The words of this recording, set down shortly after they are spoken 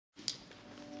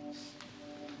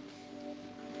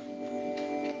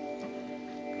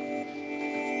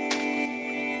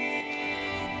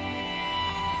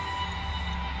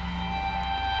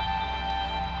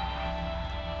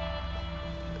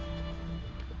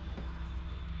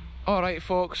Alright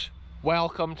folks,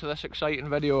 welcome to this exciting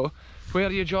video where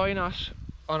you join us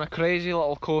on a crazy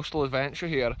little coastal adventure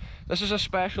here. This is a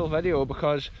special video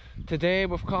because today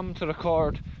we've come to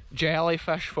record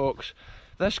jellyfish, folks.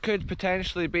 This could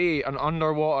potentially be an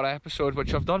underwater episode,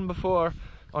 which I've done before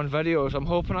on videos. I'm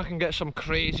hoping I can get some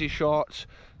crazy shots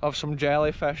of some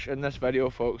jellyfish in this video,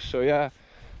 folks. So yeah,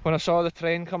 when I saw the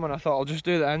train coming I thought I'll just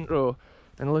do the intro.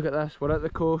 And look at this, we're at the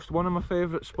coast, one of my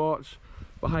favourite spots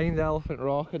behind Elephant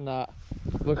Rock and that,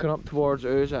 looking up towards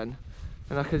Oozin.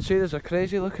 And I can see there's a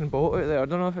crazy looking boat out there. I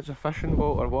don't know if it's a fishing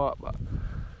boat or what, but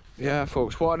yeah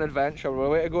folks, what an adventure. We're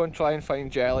away to go and try and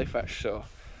find jellyfish, so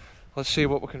let's see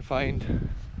what we can find.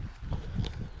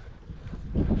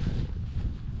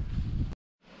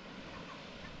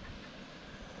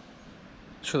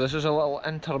 So this is a little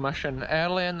intermission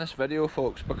early in this video,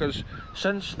 folks, because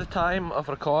since the time of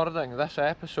recording this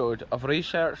episode I've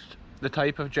researched the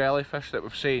type of jellyfish that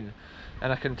we've seen,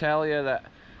 and I can tell you that,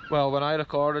 well, when I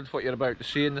recorded what you're about to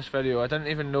see in this video I didn't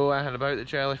even know anything about the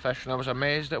jellyfish and I was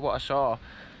amazed at what I saw.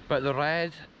 But the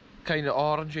red kind of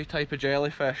orangey type of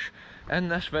jellyfish in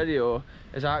this video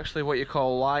is actually what you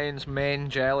call Lions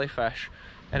Mane Jellyfish.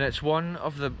 And it's one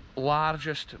of the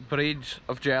largest breeds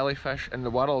of jellyfish in the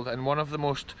world and one of the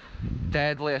most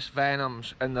deadliest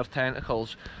venoms in their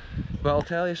tentacles. But I'll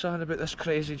tell you something about this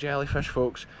crazy jellyfish,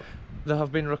 folks. They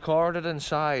have been recorded in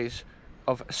size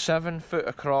of 7 foot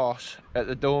across at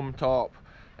the dome top,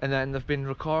 and then they've been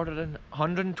recorded in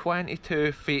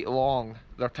 122 feet long,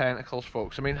 their tentacles,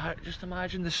 folks. I mean, just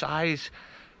imagine the size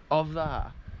of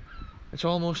that. It's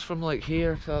almost from like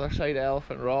here to the other side of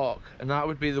Elephant Rock, and that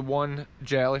would be the one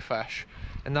jellyfish.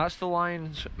 And that's the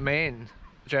Lions Mane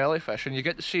Jellyfish, and you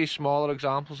get to see smaller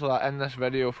examples of that in this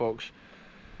video, folks.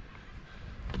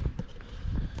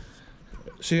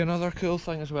 See, another cool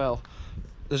thing as well,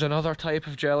 there's another type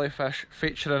of jellyfish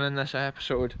featuring in this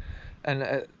episode, and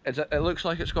it looks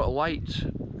like it's got lights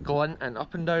glinting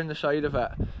up and down the side of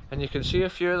it, and you can see a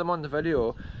few of them on the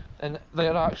video. And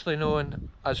they're actually known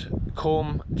as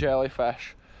comb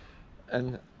jellyfish,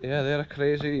 and yeah, they're a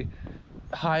crazy,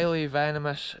 highly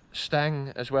venomous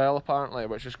sting as well apparently,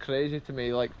 which is crazy to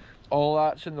me. Like, all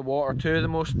that's in the water, two of the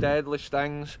most deadly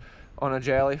stings on a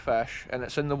jellyfish, and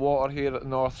it's in the water here at the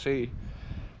North Sea.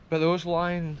 But those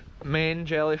Lion Mane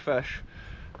jellyfish,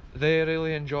 they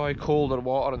really enjoy colder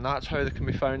water, and that's how they can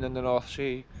be found in the North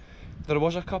Sea. There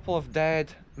was a couple of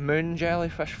dead moon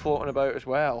jellyfish floating about as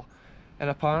well. And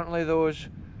apparently those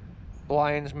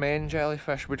Lions Mane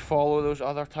jellyfish would follow those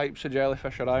other types of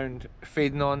jellyfish around,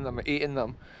 feeding on them, eating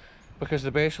them, because they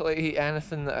basically eat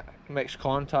anything that makes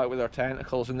contact with their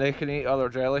tentacles, and they can eat other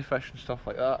jellyfish and stuff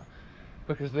like that,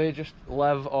 because they just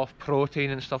live off protein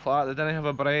and stuff like that. They didn't have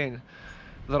a brain.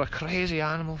 They're a crazy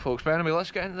animal, folks. But anyway, let's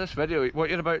get into this video.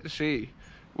 What you're about to see,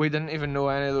 we didn't even know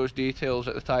any of those details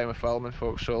at the time of filming,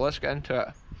 folks, so let's get into it.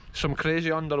 Some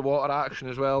crazy underwater action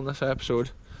as well in this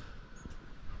episode.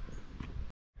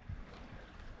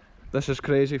 This is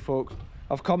crazy, folks.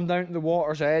 I've come down to the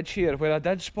water's edge here where I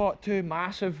did spot two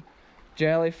massive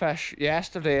jellyfish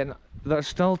yesterday, and there's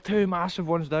still two massive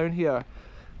ones down here.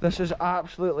 This is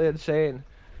absolutely insane.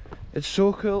 It's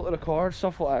so cool to record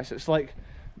stuff like this. It's like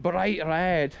bright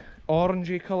red,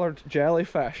 orangey coloured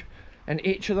jellyfish, and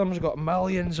each of them's got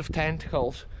millions of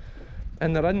tentacles.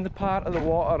 And they're in the part of the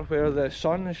water where the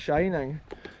sun is shining,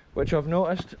 which I've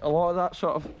noticed a lot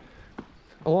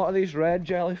of these red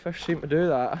jellyfish seem to do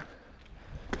that.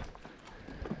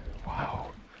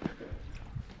 Wow,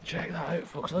 check that out,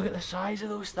 folks. Look at the size of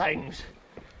those things.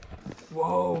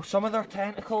 Whoa, some of their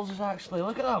tentacles is actually,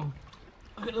 look at them,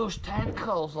 look at those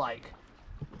tentacles. Like,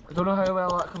 I don't know how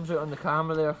well that comes out on the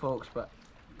camera there, folks, but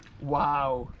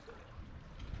wow,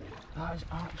 that is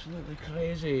absolutely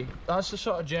crazy. That's the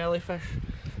sort of jellyfish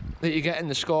that you get in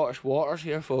the Scottish waters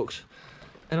here, folks.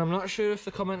 And I'm not sure if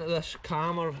they come into this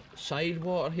calmer side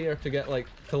water here to get, like,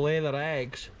 to lay their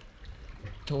eggs,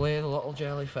 to lay the little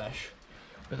jellyfish,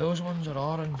 but those ones are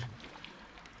orange.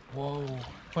 Whoa,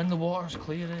 when the water's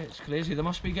clear, it's crazy. They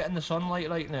must be getting the sunlight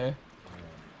right now.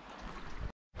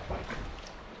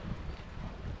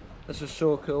 This is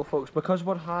so cool, folks. Because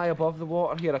we're high above the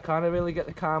water here, I can't really get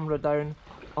the camera down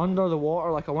under the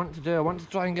water like I want to do. I want to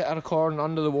try and get a recording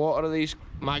under the water of these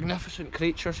magnificent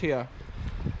creatures here.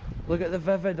 Look at the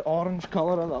vivid orange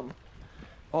colour of them,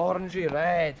 orangey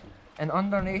red, and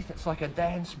underneath it's like a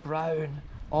dense brown,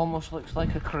 almost looks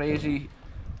like a crazy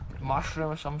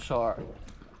mushroom of some sort.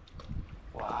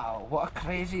 Wow, what a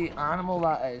crazy animal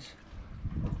that is.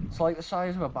 It's like the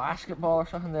size of a basketball or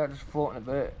something there, just floating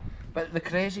about. But the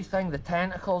crazy thing, the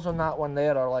tentacles on that one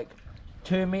there are like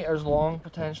 2 meters long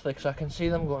potentially, because I can see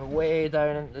them going way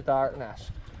down into the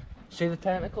darkness. See the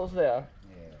tentacles there?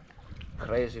 Yeah.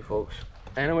 Crazy, folks.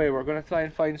 Anyway, we're going to try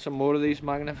and find some more of these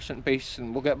magnificent beasts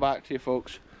and we'll get back to you,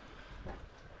 folks.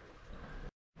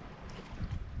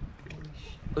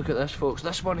 Look at this, folks.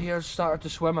 This one here started to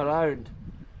swim around.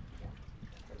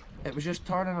 It was just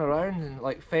turning around and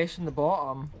like facing the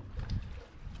bottom.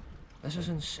 This is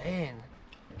insane.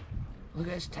 Look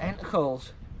at its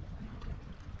tentacles.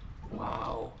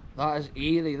 Wow, that is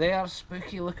eerie. They are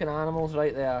spooky looking animals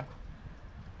right there.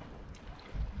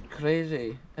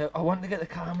 Crazy. I want to get the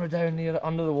camera down there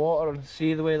under the water and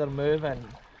see the way they're moving.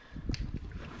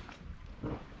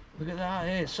 Look at that,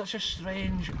 it's such a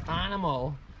strange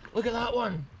animal. Look at that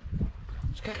one.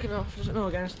 It's kicking off, doesn't it,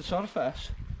 against the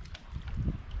surface.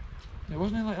 It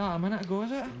wasn't like that a minute ago,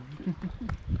 is it?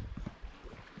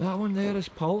 That one there is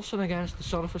pulsing against the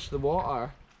surface of the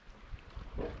water.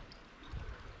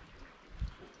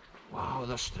 Wow,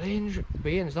 they're strange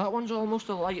beings. That one's almost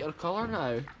a lighter colour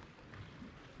now.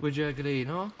 Would you agree,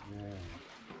 no?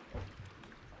 Yeah.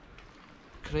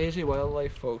 Crazy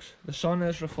wildlife, folks. The sun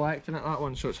is reflecting at that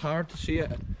one, so it's hard to see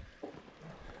it.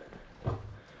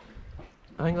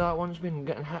 I think that one's been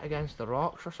getting hit against the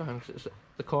rocks or something, because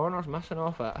the corner's missing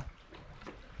off it.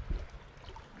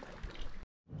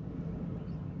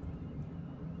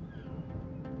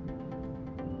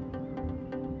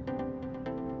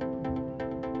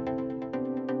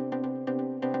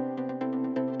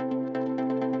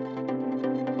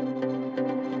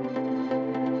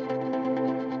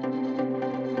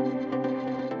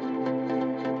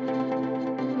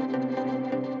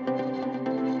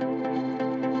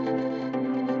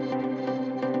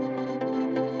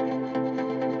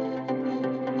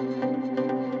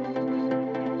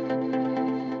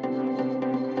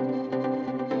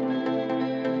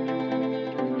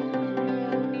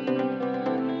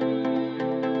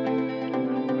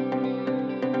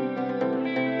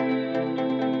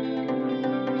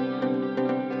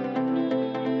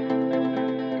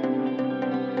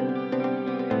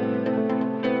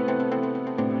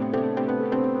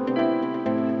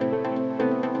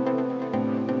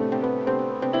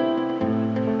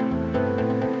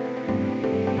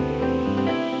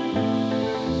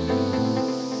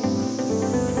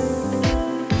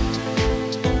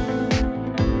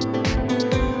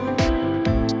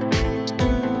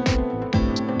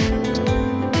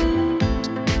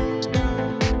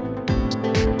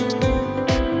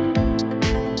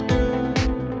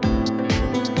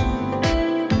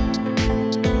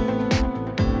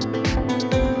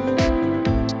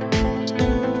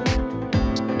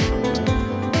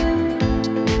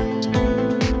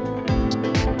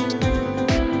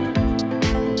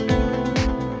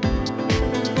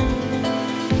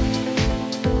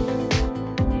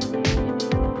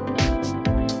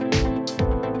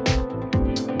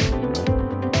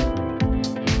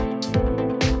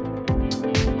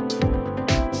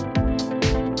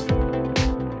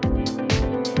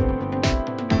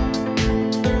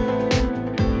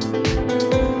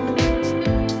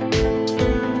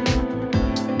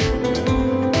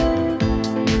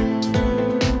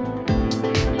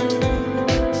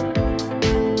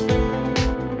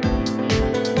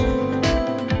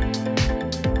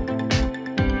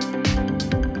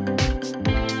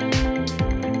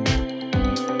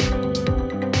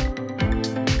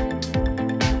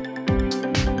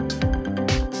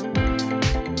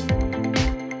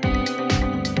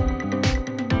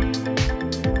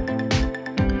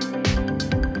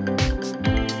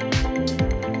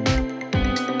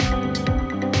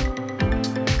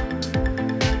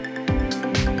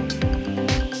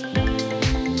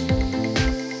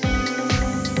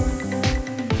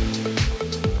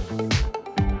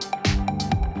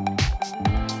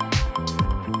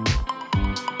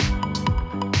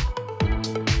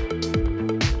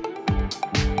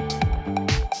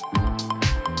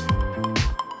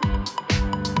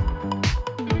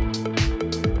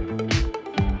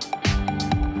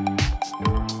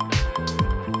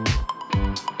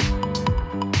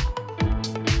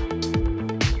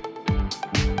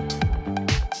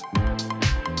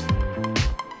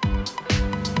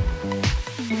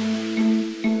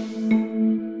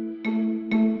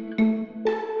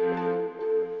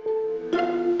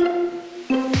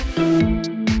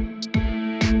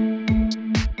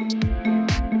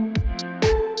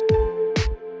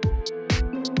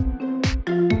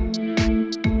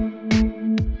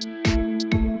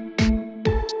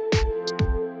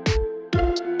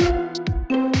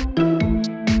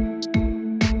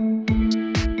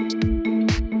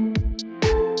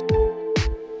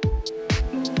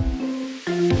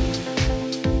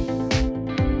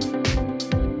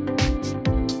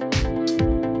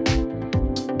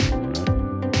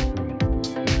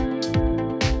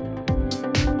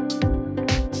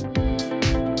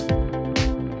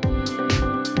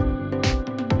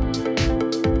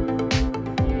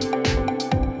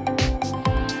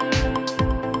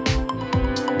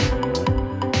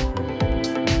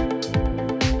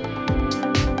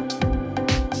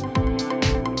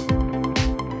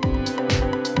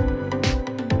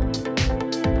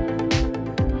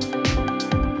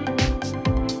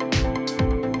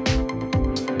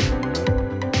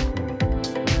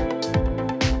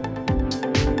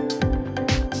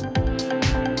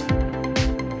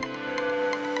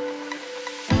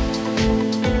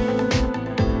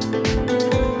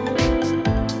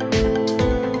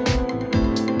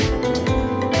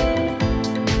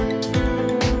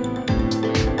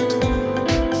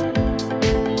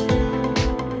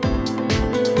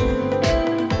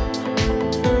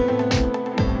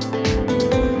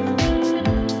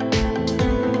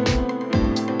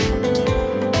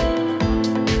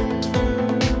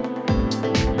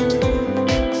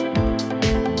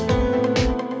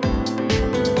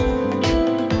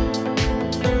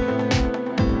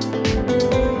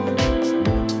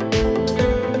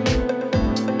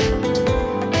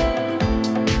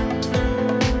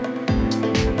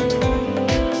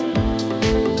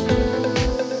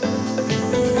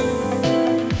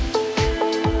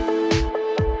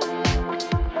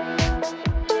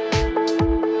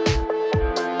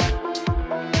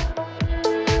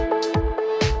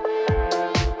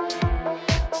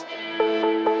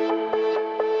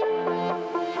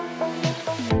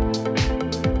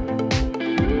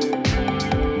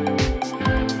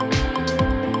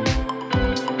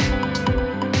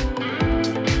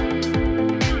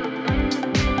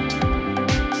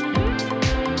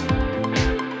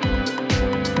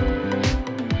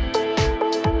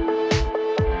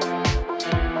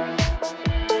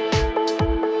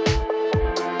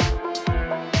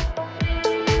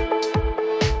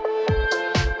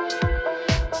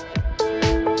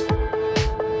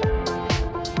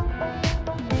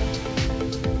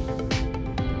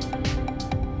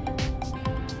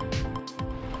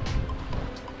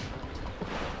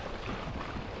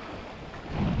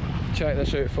 Check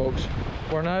this out, folks.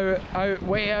 We're now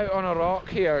way out on a rock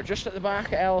here, just at the back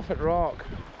of Elephant Rock,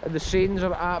 and the scenes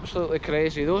are absolutely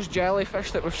crazy. Those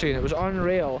jellyfish that we've seen, it was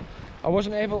unreal. I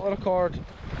wasn't able to record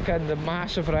kind of the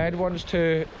massive red ones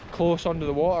too close under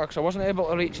the water because I wasn't able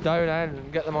to reach down in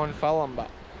and get them on film, but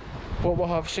what we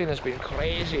have seen has been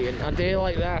crazy. And a day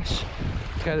like this,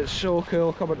 it's so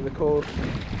cool coming to the coast.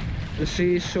 The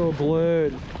sea's so blue.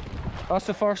 And that's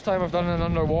the first time I've done an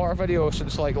underwater video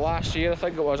since like last year, I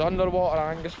think it was, underwater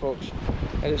Angus, folks.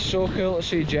 And it's so cool to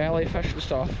see jellyfish and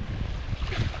stuff.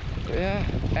 But yeah,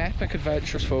 epic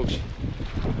adventures, folks.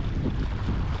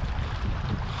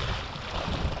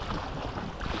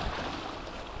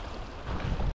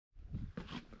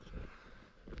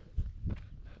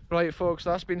 Right, folks,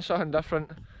 that's been something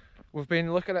different. We've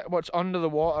been looking at what's under the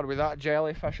water with that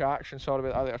jellyfish action. Sorry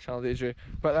about that there, channel DJ.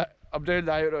 But I'm doing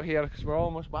the outro here because we're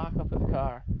almost back up at the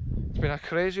car. It's been a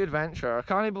crazy adventure. I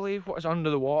can't believe what is under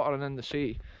the water and in the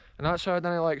sea. And that's how I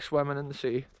didn't like swimming in the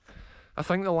sea. I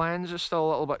think the lens is still a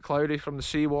little bit cloudy from the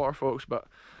sea water, folks, but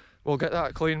we'll get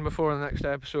that clean before the next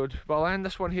episode. But I'll end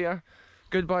this one here.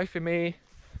 Goodbye for me.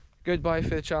 Goodbye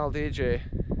for the channel DJ.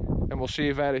 And we'll see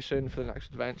you very soon for the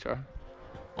next adventure.